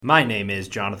My name is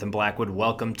Jonathan Blackwood.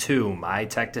 Welcome to My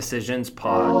Tech Decisions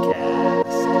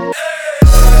podcast.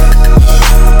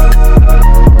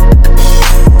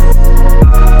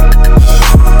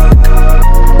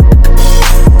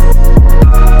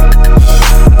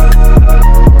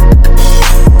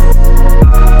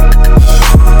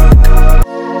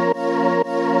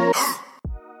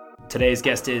 Today's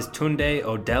guest is Tunde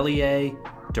Odeliye,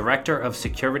 Director of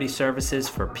Security Services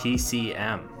for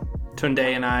PCM. Tunde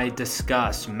and I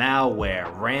discuss malware,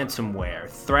 ransomware,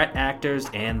 threat actors,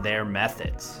 and their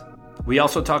methods. We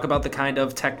also talk about the kind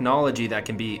of technology that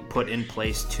can be put in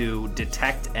place to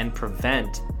detect and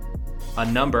prevent a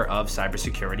number of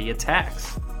cybersecurity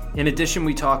attacks. In addition,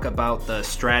 we talk about the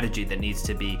strategy that needs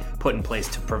to be put in place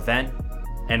to prevent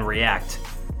and react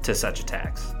to such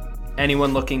attacks.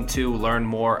 Anyone looking to learn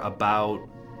more about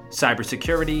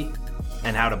cybersecurity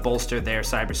and how to bolster their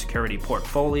cybersecurity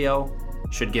portfolio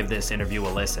should give this interview a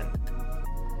listen.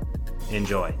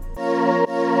 Enjoy.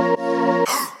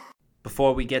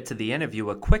 Before we get to the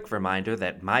interview, a quick reminder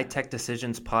that My Tech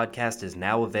Decisions podcast is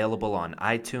now available on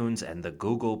iTunes and the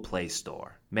Google Play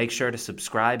Store. Make sure to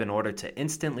subscribe in order to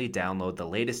instantly download the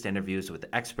latest interviews with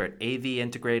expert AV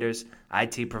integrators,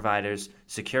 IT providers,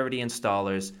 security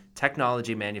installers,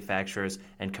 technology manufacturers,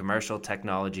 and commercial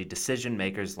technology decision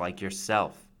makers like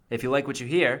yourself. If you like what you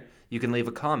hear, you can leave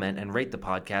a comment and rate the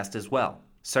podcast as well.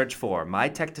 Search for My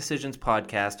Tech Decisions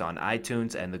Podcast on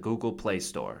iTunes and the Google Play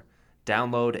Store.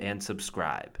 Download and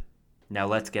subscribe. Now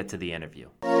let's get to the interview.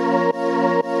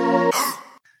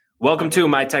 Welcome to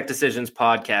My Tech Decisions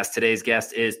Podcast. Today's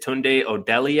guest is Tunde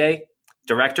Odeliye,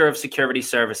 Director of Security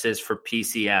Services for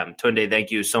PCM. Tunde,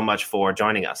 thank you so much for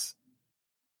joining us.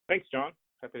 Thanks, John.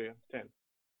 Happy to attend.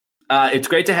 It's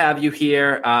great to have you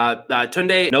here.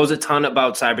 Tunde knows a ton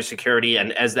about cybersecurity,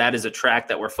 and as that is a track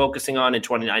that we're focusing on in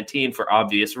 2019 for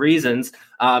obvious reasons,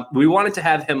 we wanted to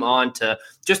have him on to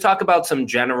just talk about some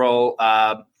general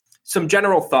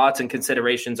thoughts and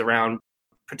considerations around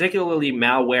particularly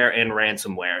malware and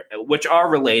ransomware, which are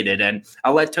related. And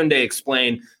I'll let Tunde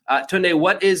explain. Tunde,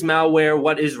 what is malware?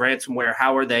 What is ransomware?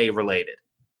 How are they related?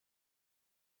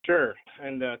 Sure.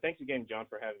 And thanks again, John,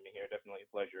 for having me here. Definitely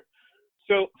a pleasure.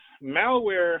 So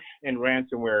malware and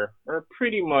ransomware are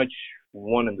pretty much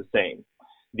one and the same.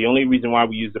 The only reason why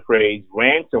we use the phrase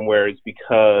ransomware is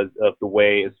because of the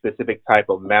way a specific type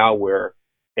of malware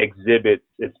exhibits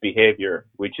its behavior,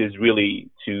 which is really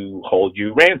to hold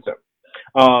you ransom.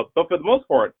 But for the most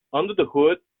part, under the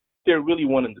hood, they're really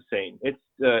one and the same.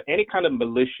 It's any kind of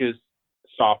malicious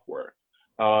software.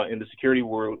 In the security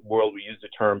world, we use the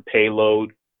term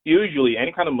payload. Usually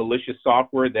any kind of malicious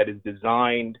software that is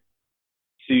designed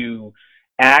to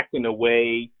act in a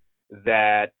way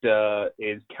that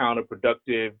is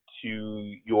counterproductive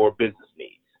to your business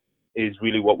needs is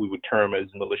really what we would term as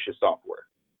malicious software,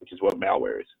 which is what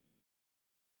malware is.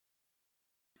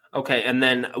 Okay, and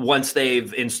then once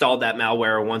they've installed that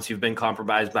malware, or once you've been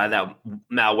compromised by that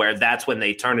malware, that's when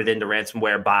they turn it into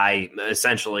ransomware by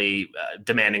essentially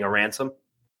demanding a ransom?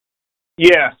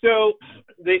 Yeah, so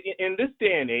in this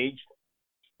day and age,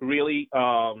 really,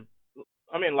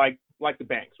 like the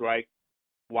banks, right?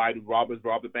 Why do robbers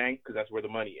rob the bank? Because that's where the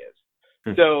money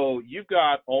is. So you've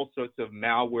got all sorts of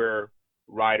malware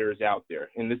writers out there.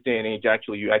 In this day and age,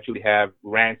 you actually have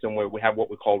ransomware. We have what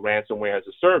we call ransomware as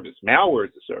a service, malware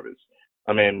as a service.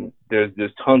 I mean, there's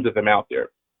tons of them out there.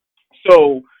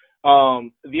 So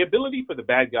the ability for the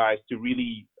bad guys to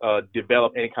really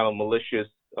develop any kind of malicious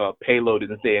payload in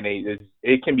this day and age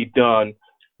it can be done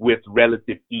with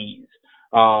relative ease.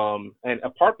 And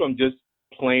apart from just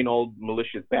plain old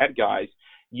malicious bad guys,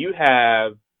 you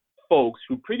have folks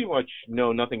who pretty much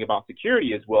know nothing about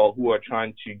security as well, who are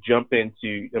trying to jump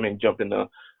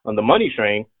on the money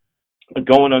train,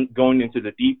 going into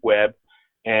the deep web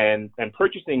and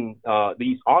purchasing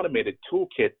these automated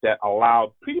toolkits that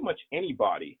allow pretty much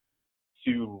anybody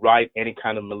to write any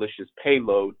kind of malicious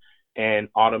payload and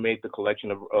automate the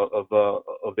collection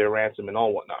of their ransom and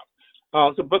all whatnot.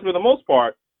 But for the most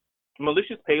part,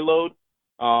 malicious payload,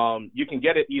 you can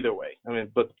get it either way. I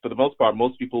mean, but for the most part,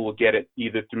 most people will get it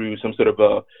either through some sort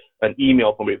of an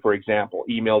email from it, for example.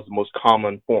 Email is the most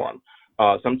common form.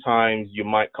 Sometimes you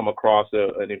might come across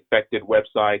an infected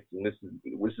website, and this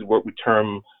is what we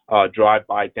term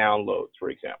drive-by downloads, for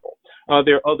example.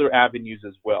 There are other avenues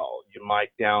as well. You might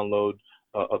download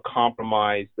a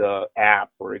compromised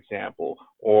app, for example,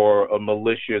 or a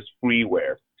malicious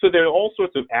freeware. So there are all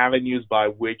sorts of avenues by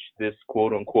which this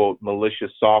quote-unquote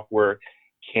malicious software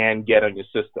can get on your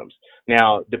systems.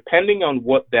 Now, depending on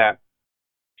what that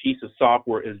piece of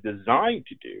software is designed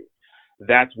to do,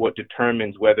 that's what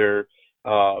determines whether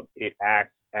it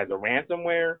acts as a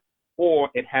ransomware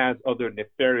or it has other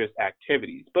nefarious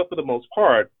activities. But for the most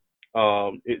part,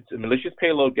 it's a malicious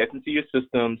payload gets into your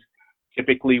systems,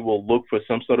 typically will look for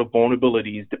some sort of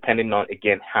vulnerabilities depending on,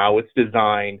 again, how it's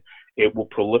designed. It will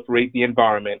proliferate the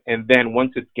environment. And then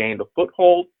once it's gained a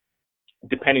foothold,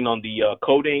 depending on the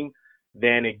coding,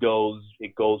 then it goes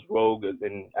rogue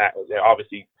and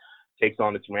obviously takes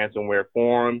on its ransomware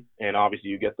form, and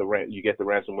obviously you get the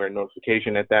ransomware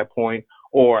notification at that point.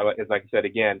 Or, like I said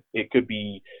again, it could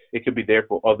be there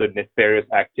for other nefarious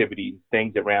activities,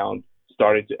 things around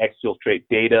starting to exfiltrate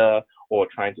data or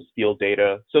trying to steal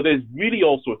data. So there's really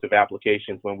all sorts of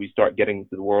applications when we start getting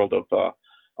into the world of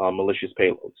malicious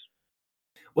payloads.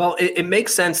 Well, it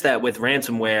makes sense that with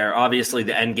ransomware, obviously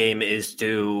the end game is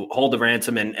to hold the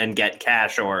ransom and get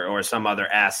cash or some other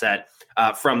asset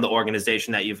from the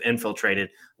organization that you've infiltrated.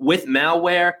 With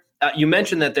malware, you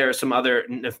mentioned that there are some other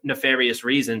nefarious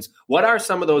reasons. What are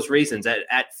some of those reasons?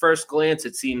 At first glance,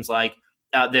 it seems like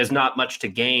there's not much to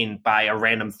gain by a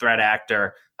random threat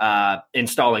actor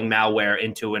installing malware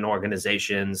into an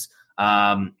organization's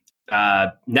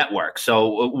network.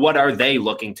 So what are they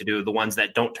looking to do, the ones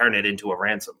that don't turn it into a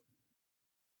ransom?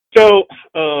 So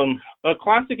a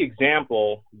classic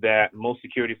example that most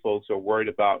security folks are worried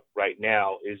about right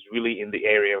now is really in the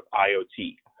area of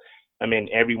IoT. I mean,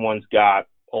 everyone's got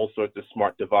all sorts of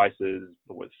smart devices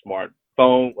with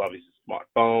smartphones,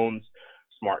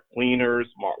 smart cleaners,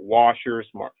 smart washers,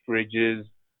 smart fridges.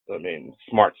 I mean,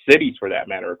 smart cities, for that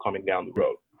matter, are coming down the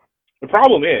road. The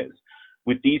problem is,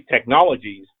 with these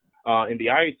technologies, in the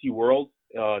IoT world,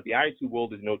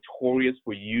 is notorious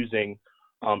for using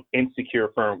insecure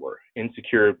firmware,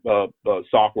 insecure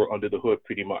software under the hood,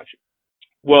 pretty much.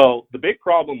 Well, the big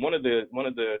problem, one of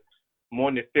the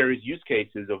more nefarious use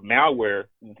cases of malware,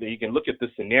 you can look at this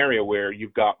scenario where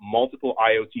you've got multiple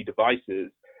IoT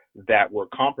devices that were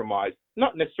compromised,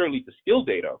 not necessarily to steal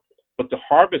data, but to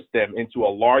harvest them into a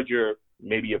larger,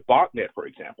 maybe a botnet, for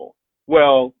example.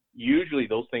 Well, usually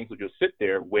those things will just sit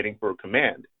there waiting for a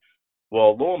command.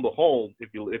 Well, lo and behold, if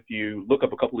you look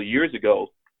up a couple of years ago,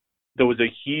 there was a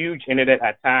huge internet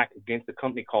attack against a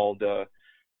company called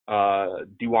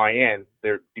DYN.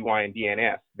 They're DYN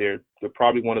DNS. They're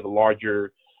probably one of the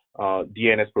larger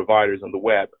DNS providers on the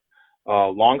web.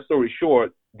 Long story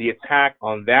short, the attack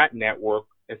on that network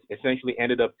essentially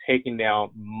ended up taking down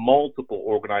multiple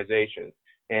organizations.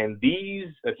 And these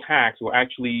attacks were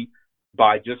actually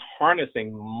by just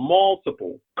harnessing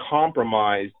multiple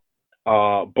compromised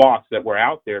bots that were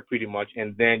out there, pretty much,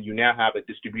 and then you now have a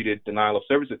distributed denial of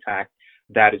service attack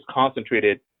that is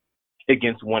concentrated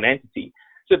against one entity.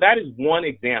 So that is one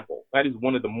example. That is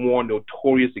one of the more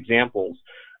notorious examples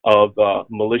of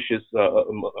malicious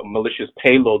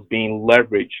payloads being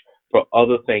leveraged for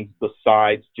other things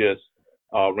besides just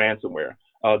ransomware.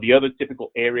 The other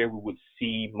typical area we would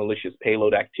see malicious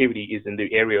payload activity is in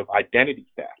the area of identity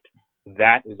theft.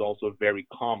 That is also very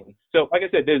common. So, like I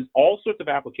said, there's all sorts of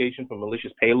applications for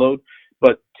malicious payload,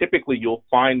 but typically you'll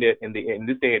find it in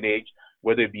this day and age,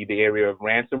 whether it be the area of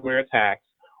ransomware attacks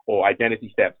or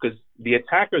identity theft, because the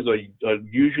attackers are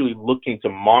usually looking to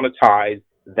monetize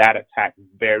that attack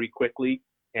very quickly,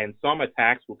 and some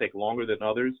attacks will take longer than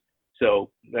others.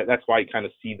 So that's why you kind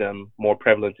of see them more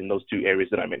prevalent in those two areas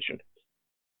that I mentioned.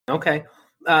 Okay.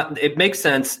 It makes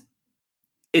sense.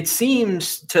 It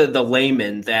seems to the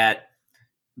layman that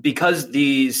because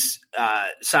these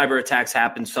cyber attacks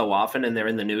happen so often and they're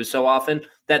in the news so often,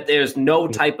 that there's no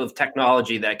type of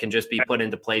technology that can just be put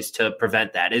into place to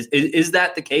prevent that. Is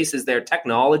that the case? Is there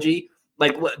technology?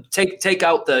 Like, take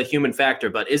out the human factor,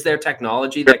 but is there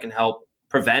technology that can help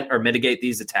prevent or mitigate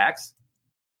these attacks?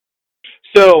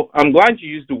 So I'm glad you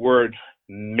used the word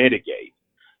mitigate,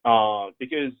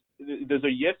 because there's a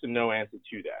yes and no answer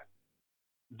to that.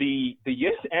 The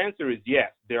yes answer is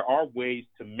yes, there are ways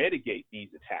to mitigate these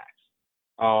attacks.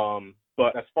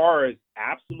 But as far as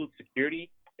absolute security,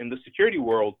 in the security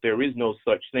world, there is no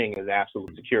such thing as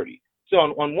absolute security. So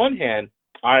on one hand,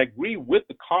 I agree with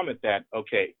the comment that,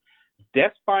 okay,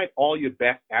 despite all your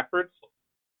best efforts,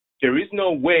 there is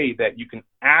no way that you can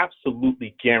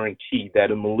absolutely guarantee that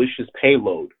a malicious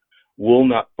payload will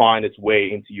not find its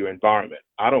way into your environment.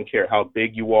 I don't care how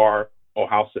big you are or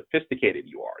how sophisticated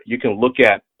you are. You can look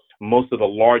at most of the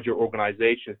larger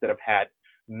organizations that have had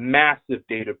massive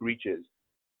data breaches.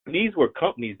 These were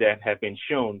companies that have been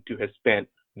shown to have spent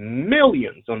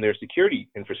millions on their security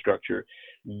infrastructure,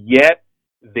 yet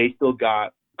they still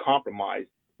got compromised.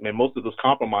 And most of those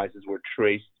compromises were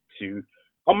traced to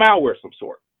a malware of some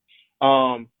sort.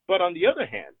 But on the other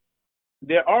hand,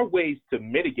 there are ways to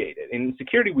mitigate it. In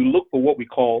security, we look for what we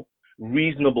call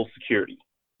reasonable security,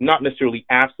 not necessarily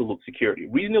absolute security.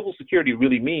 Reasonable security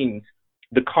really means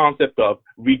the concept of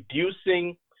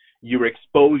reducing your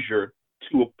exposure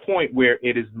to a point where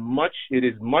it is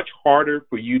much harder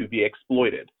for you to be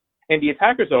exploited. And the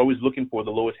attackers are always looking for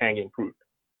the lowest hanging fruit.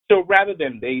 So rather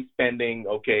than they spending,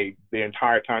 their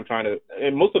entire time trying to,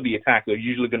 and most of the attacks are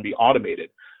usually going to be automated,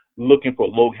 looking for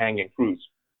low hanging fruits.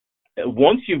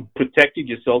 Once you've protected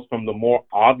yourselves from the more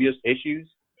obvious issues,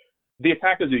 the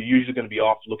attackers are usually going to be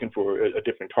off looking for a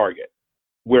different target.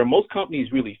 Where most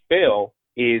companies really fail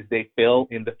is they fail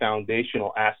in the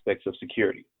foundational aspects of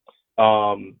security.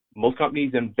 Most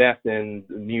companies invest in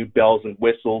new bells and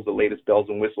whistles, the latest bells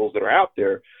and whistles that are out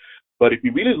there. But if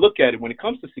you really look at it, when it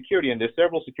comes to security, and there's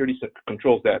several security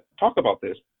controls that talk about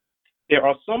this, there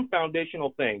are some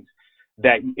foundational things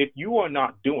that if you are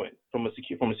not doing from a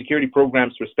security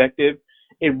program's perspective,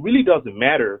 it really doesn't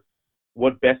matter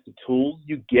what best tools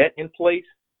you get in place.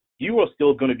 You are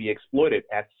still going to be exploited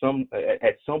at some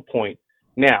point.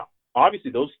 Now,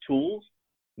 obviously, those tools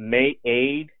may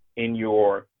aid in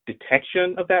your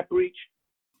detection of that breach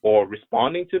or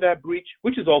responding to that breach,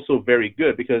 which is also very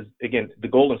good because, again, the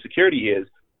goal in security is,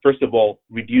 first of all,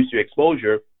 reduce your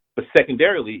exposure, but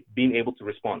secondarily, being able to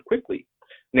respond quickly.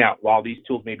 Now, while these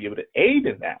tools may be able to aid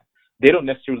in that, they don't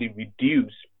necessarily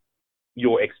reduce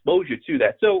your exposure to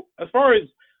that. So as far as,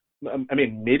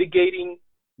 mitigating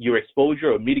your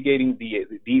exposure or mitigating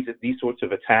these sorts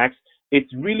of attacks,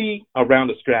 it's really around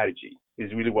a strategy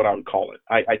is really what I would call it.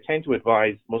 I tend to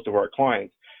advise most of our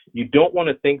clients, you don't want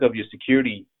to think of your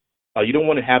security, you don't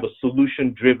want to have a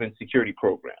solution-driven security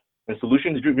program. And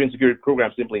solution-driven security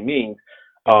program simply means,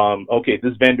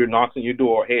 this vendor knocks on your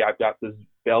door, hey, I've got this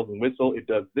bells and whistle, it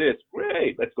does this,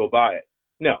 great, let's go buy it.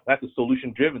 No, that's a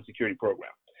solution-driven security program.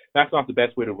 That's not the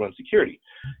best way to run security.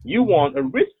 You want a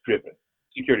risk-driven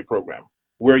security program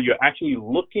where you're actually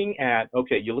looking at,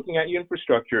 you're looking at your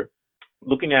infrastructure,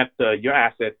 looking at your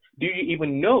assets. Do you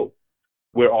even know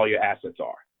where all your assets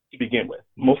are to begin with?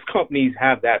 Most companies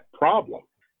have that problem.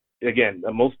 Again,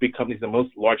 most big companies, the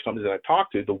most large companies that I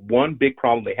talk to, the one big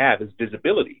problem they have is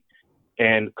visibility.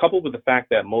 And coupled with the fact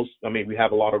that we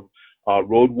have a lot of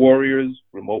road warriors,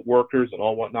 remote workers, and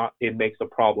all whatnot, it makes the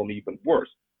problem even worse.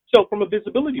 So from a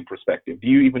visibility perspective, do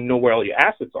you even know where all your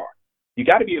assets are? You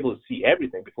got to be able to see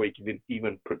everything before you can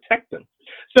even protect them.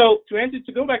 So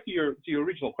to go back to your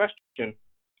original question,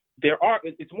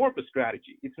 it's more of a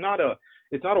strategy. It's not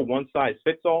a one size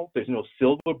fits all. There's no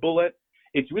silver bullet.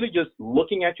 It's really just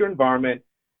looking at your environment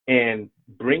and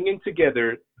bringing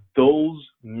together those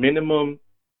minimum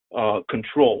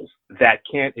controls that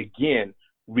can, again,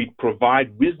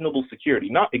 provide reasonable security.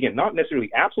 Not necessarily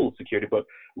absolute security, but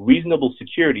reasonable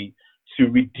security to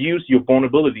reduce your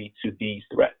vulnerability to these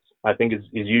threats. I think is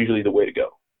usually the way to go.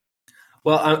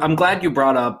 Well, I'm glad you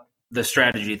brought up the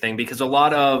strategy thing because a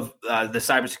lot of the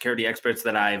cybersecurity experts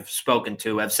that I've spoken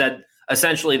to have said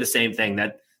essentially the same thing,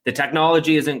 that the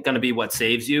technology isn't going to be what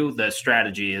saves you. The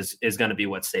strategy is going to be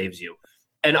what saves you.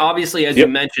 And obviously, as you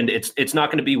mentioned, it's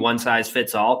not going to be one size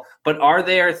fits all. But are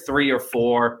there 3 or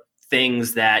 4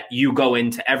 things that you go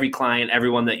into every client,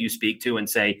 everyone that you speak to and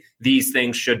say, these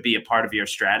things should be a part of your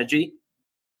strategy?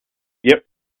 Yep.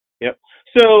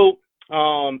 So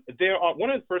there are one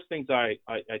of the first things I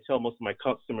tell most of my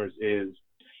customers is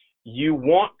you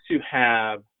want to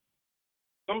have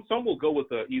some will go with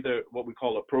either what we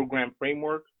call a program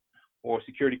framework or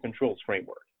security controls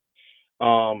framework.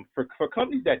 For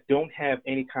companies that don't have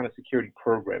any kind of security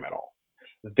program at all,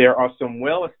 there are some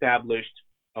well-established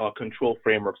control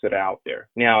frameworks that are out there.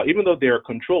 Now, even though there are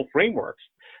control frameworks,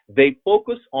 they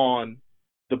focus on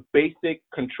the basic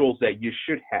controls that you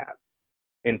should have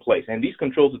in place. And these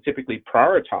controls are typically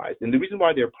prioritized. And the reason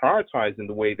why they're prioritized in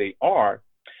the way they are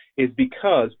is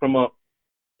because from a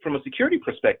security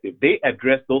perspective, they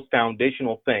address those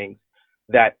foundational things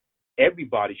that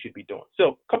everybody should be doing.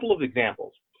 So a couple of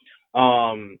examples.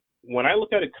 When I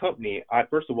look at a company, I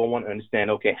first of all want to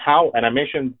understand, how, and I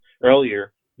mentioned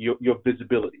earlier, your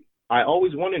visibility. I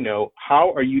always want to know,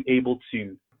 how are you able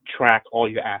to track all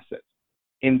your assets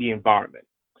in the environment?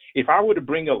 If I were to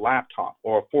bring a laptop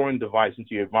or a foreign device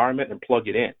into your environment and plug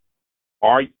it in,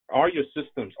 are your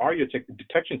systems, are your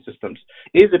detection systems,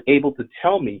 is it able to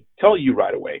tell you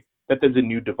right away that there's a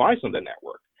new device on the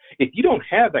network? If you don't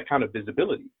have that kind of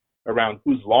visibility around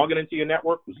who's logging into your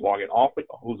network, who's logging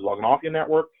off your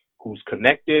network, who's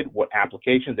connected, what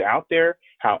applications are out there,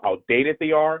 how outdated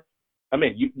they are,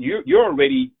 you're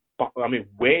already,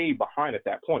 way behind at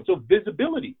that point. So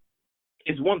visibility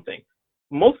is one thing.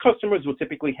 Most customers will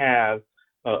typically have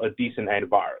a decent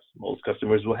antivirus. Most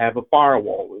customers will have a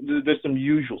firewall. There's some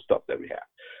usual stuff that we have.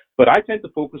 But I tend to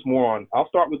focus more on, I'll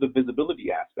start with the visibility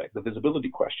aspect, the visibility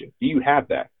question. Do you have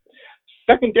that?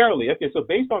 Secondarily, okay, so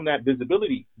based on that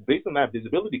visibility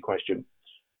question,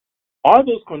 are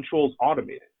those controls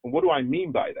automated? And what do I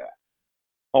mean by that?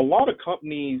 A lot of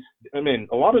companies,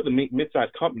 a lot of the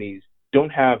mid-sized companies don't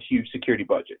have huge security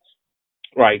budgets,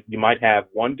 right? You might have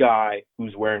one guy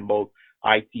who's wearing both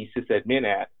IT sysadmin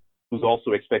hat, who's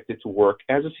also expected to work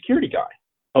as a security guy.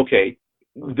 Okay,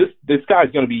 this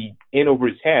guy's going to be in over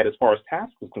his head as far as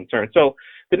tasks is concerned. So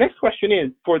the next question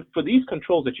is, for these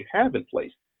controls that you have in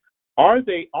place, are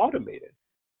they automated?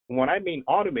 And when I mean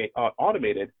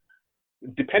automated,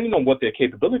 depending on what their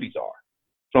capabilities are,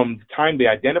 from the time they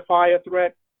identify a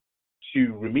threat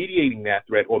to remediating that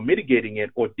threat or mitigating it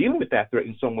or dealing with that threat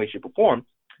in some way, shape, or form,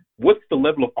 what's the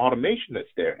level of automation that's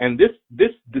there? And this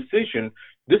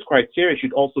criteria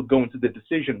should also go into the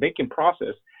decision-making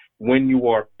process when you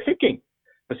are picking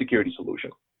a security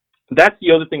solution. That's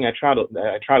the other thing I try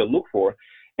to look for.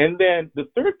 And then the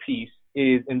third piece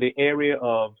is in the area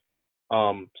of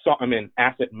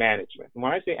asset management. And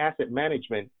when I say asset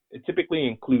management, it typically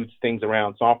includes things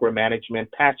around software management,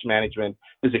 patch management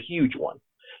is a huge one.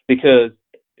 Because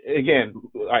again,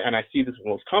 I see this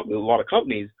with a lot of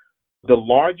companies, the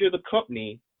larger the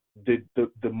company,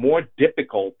 the more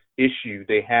difficult issue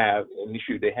they have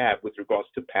with regards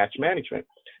to patch management,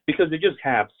 because they just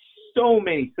have so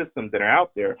many systems that are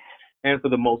out there. And for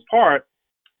the most part,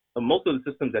 most of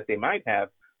the systems that they might have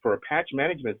for a patch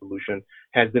management solution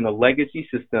has been a legacy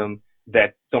system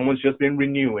that someone's just been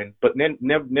renewing, but then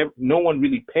no one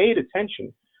really paid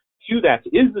attention to that.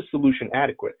 Is the solution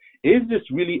adequate? Is this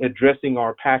really addressing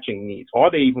our patching needs? Are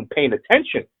they even paying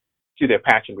attention to their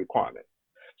patching requirements?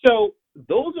 So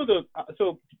those are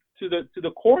to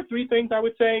the core three things I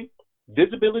would say: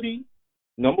 visibility,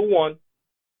 number one,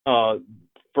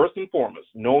 first and foremost,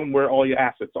 knowing where all your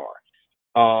assets are.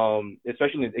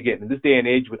 Especially again in this day and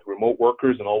age with remote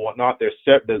workers and all whatnot,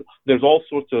 there's all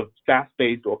sorts of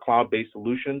SaaS-based or cloud-based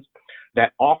solutions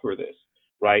that offer this,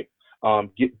 right?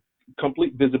 Get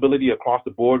complete visibility across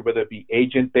the board, whether it be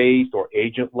agent-based or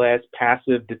agentless,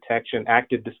 passive detection,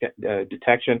 active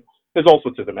detection. There's all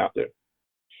sorts of them out there.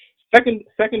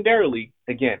 Secondarily,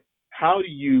 again, how do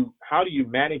you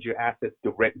manage your assets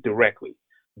directly?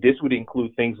 This would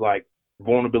include things like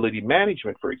vulnerability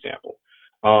management, for example.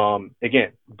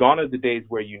 Again, gone are the days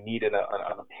where you need an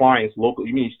appliance locally.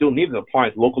 You still need an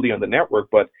appliance locally on the network,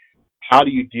 but how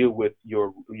do you deal with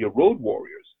your road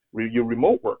warriors, your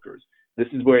remote workers? This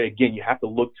is where, again, you have to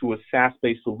look to a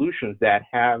SaaS-based solutions that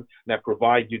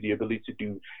provide you the ability to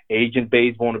do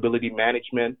agent-based vulnerability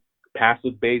management,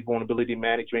 passive-based vulnerability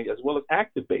management, as well as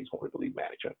active-based vulnerability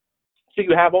management. So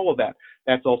you have all of that.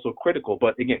 That's also critical.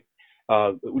 But again,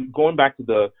 going back to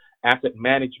the asset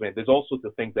management, there's all sorts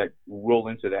of things that roll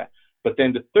into that. But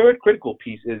then the third critical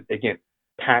piece is, again,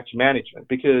 patch management,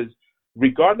 because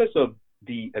regardless of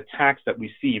the attacks that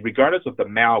we see, regardless of the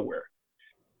malware,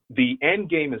 the end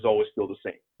game is always still the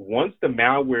same. Once the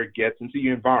malware gets into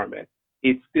your environment,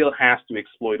 it still has to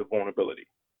exploit a vulnerability.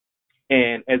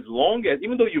 And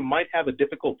even though you might have a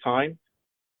difficult time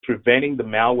preventing the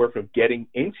malware from getting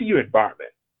into your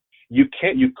environment, you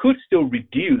could still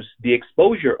reduce the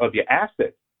exposure of your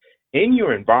assets in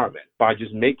your environment by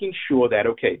just making sure that,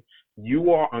 okay,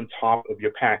 you are on top of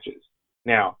your patches.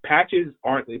 Now, patching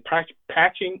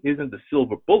isn't the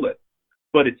silver bullet,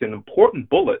 but it's an important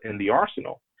bullet in the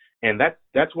arsenal. And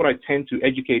that's what I tend to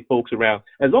educate folks around.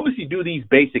 As long as you do these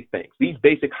basic things, these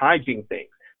basic hygiene things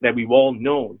that we've all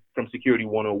known from Security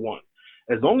 101,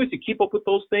 as long as you keep up with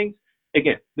those things,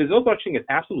 again, there's no such thing as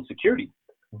absolute security,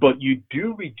 but you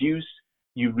reduce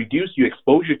your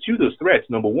exposure to those threats,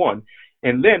 number one.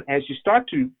 And then as you start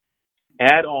to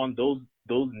add on those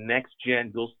next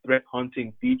gen, those threat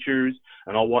hunting features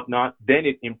and all whatnot, then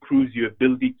it improves your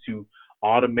ability to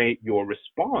automate your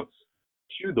response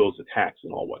to those attacks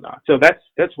and all whatnot. So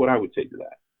that's what I would say to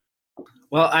that.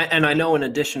 Well, I know in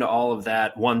addition to all of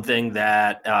that, one thing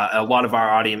that a lot of our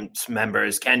audience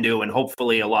members can do, and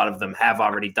hopefully a lot of them have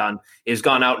already done, is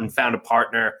gone out and found a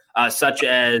partner such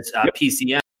as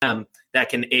PCM that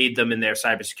can aid them in their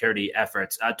cybersecurity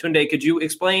efforts. Tunde, could you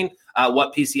explain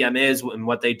what PCM is and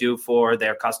what they do for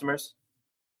their customers?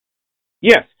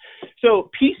 Yes. So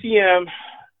PCM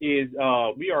is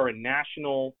we are a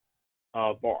national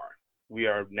VAR. We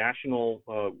are national.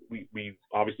 We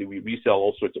obviously we resell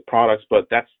all sorts of products, but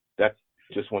that's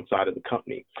just one side of the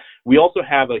company. We also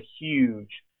have a huge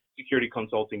security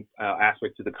consulting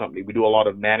aspect to the company. We do a lot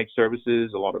of managed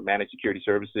services, a lot of managed security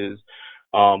services.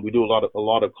 We do a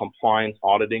lot of compliance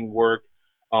auditing work,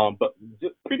 but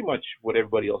pretty much what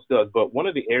everybody else does. But one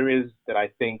of the areas that I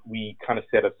think we kind of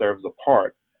set ourselves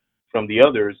apart from the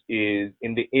others is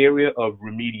in the area of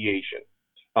remediation.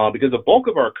 because the bulk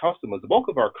of our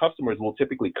customers will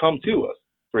typically come to us,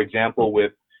 for example,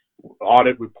 with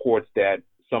audit reports that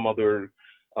some other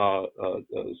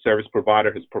service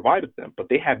provider has provided them, but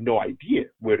they have no idea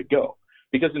where to go.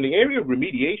 Because in the area of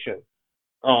remediation,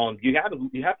 you have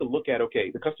to look at,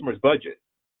 okay, the customer's budget,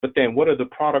 but then what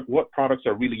products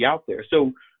are really out there?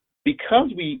 So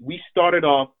because we started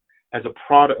off as a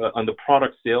product on the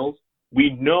product sales,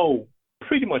 we know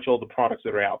pretty much all the products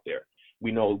that are out there.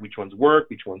 We know which ones work,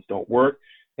 which ones don't work,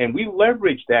 and we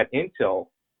leverage that intel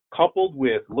coupled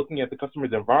with looking at the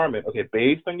customer's environment. Okay,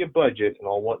 based on your budget and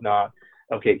all whatnot,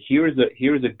 okay, here is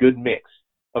a good mix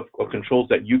of controls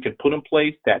that you can put in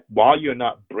place that while you're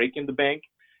not breaking the bank,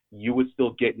 you would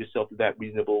still get yourself to that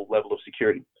reasonable level of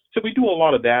security. So we do a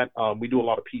lot of that. We do a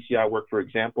lot of PCI work, for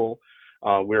example.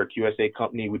 We're a QSA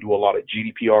company. We do a lot of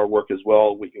GDPR work as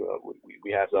well. We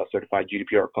have certified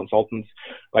GDPR consultants.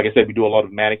 Like I said, we do a lot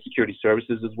of managed security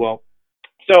services as well.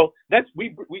 So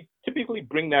we typically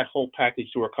bring that whole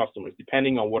package to our customers,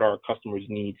 depending on what our customers'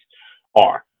 needs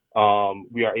are.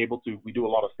 We do a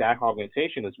lot of stack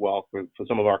augmentation as well for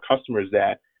some of our customers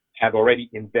that have already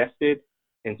invested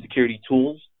in security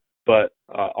tools, but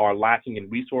are lacking in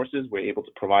resources. We're able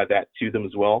to provide that to them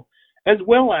as well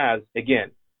as,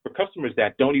 again, for customers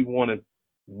that don't even want to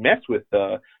mess with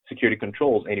security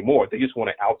controls anymore. They just want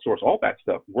to outsource all that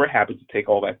stuff. We're happy to take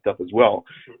all that stuff as well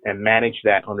and manage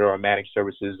that under our managed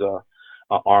services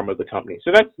arm of the company.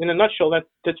 So that's, in a nutshell,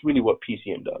 that's really what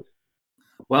PCM does.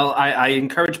 Well, I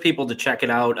encourage people to check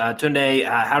it out. Tunde,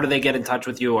 how do they get in touch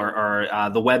with you, or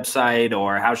the website,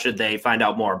 or how should they find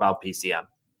out more about PCM?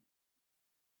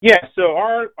 Yeah, so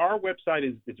our website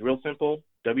is real simple,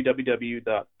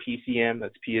 www.pcm,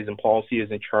 that's P as in Paul, C as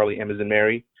in Charlie, M as in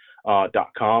Mary,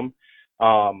 .com.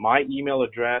 My email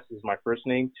address is my first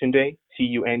name, Tunde,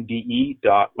 Tunde,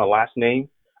 my last name,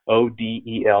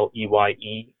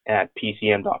 Odeleye,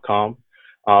 @pcm.com.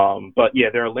 But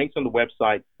yeah, there are links on the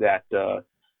website that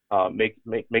make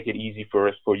it easy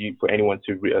for anyone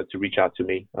to reach out to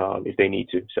me if they need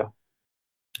to. So.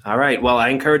 All right. Well, I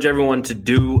encourage everyone to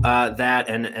do that,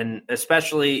 and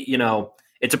especially,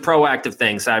 it's a proactive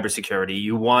thing, cybersecurity.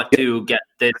 You want to get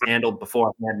this handled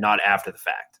beforehand, not after the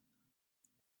fact.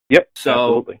 Yep.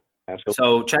 So, absolutely.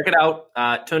 So check it out.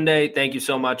 Tunde, thank you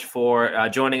so much for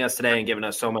joining us today and giving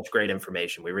us so much great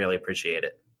information. We really appreciate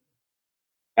it.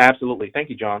 Absolutely. Thank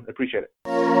you, John. I appreciate it.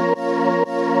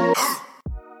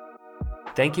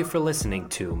 Thank you for listening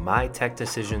to My Tech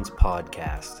Decisions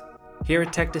podcast. Here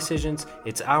at Tech Decisions,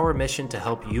 it's our mission to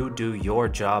help you do your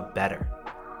job better.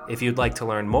 If you'd like to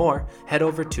learn more, head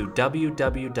over to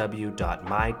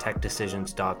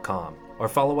www.mytechdecisions.com or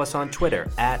follow us on Twitter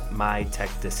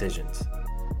 @MyTechDecisions.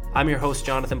 I'm your host,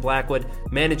 Jonathan Blackwood,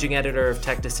 managing editor of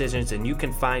Tech Decisions, and you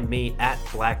can find me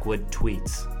 @Blackwood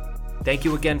Tweets. Thank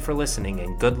you again for listening,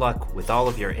 and good luck with all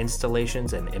of your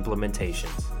installations and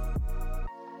implementations.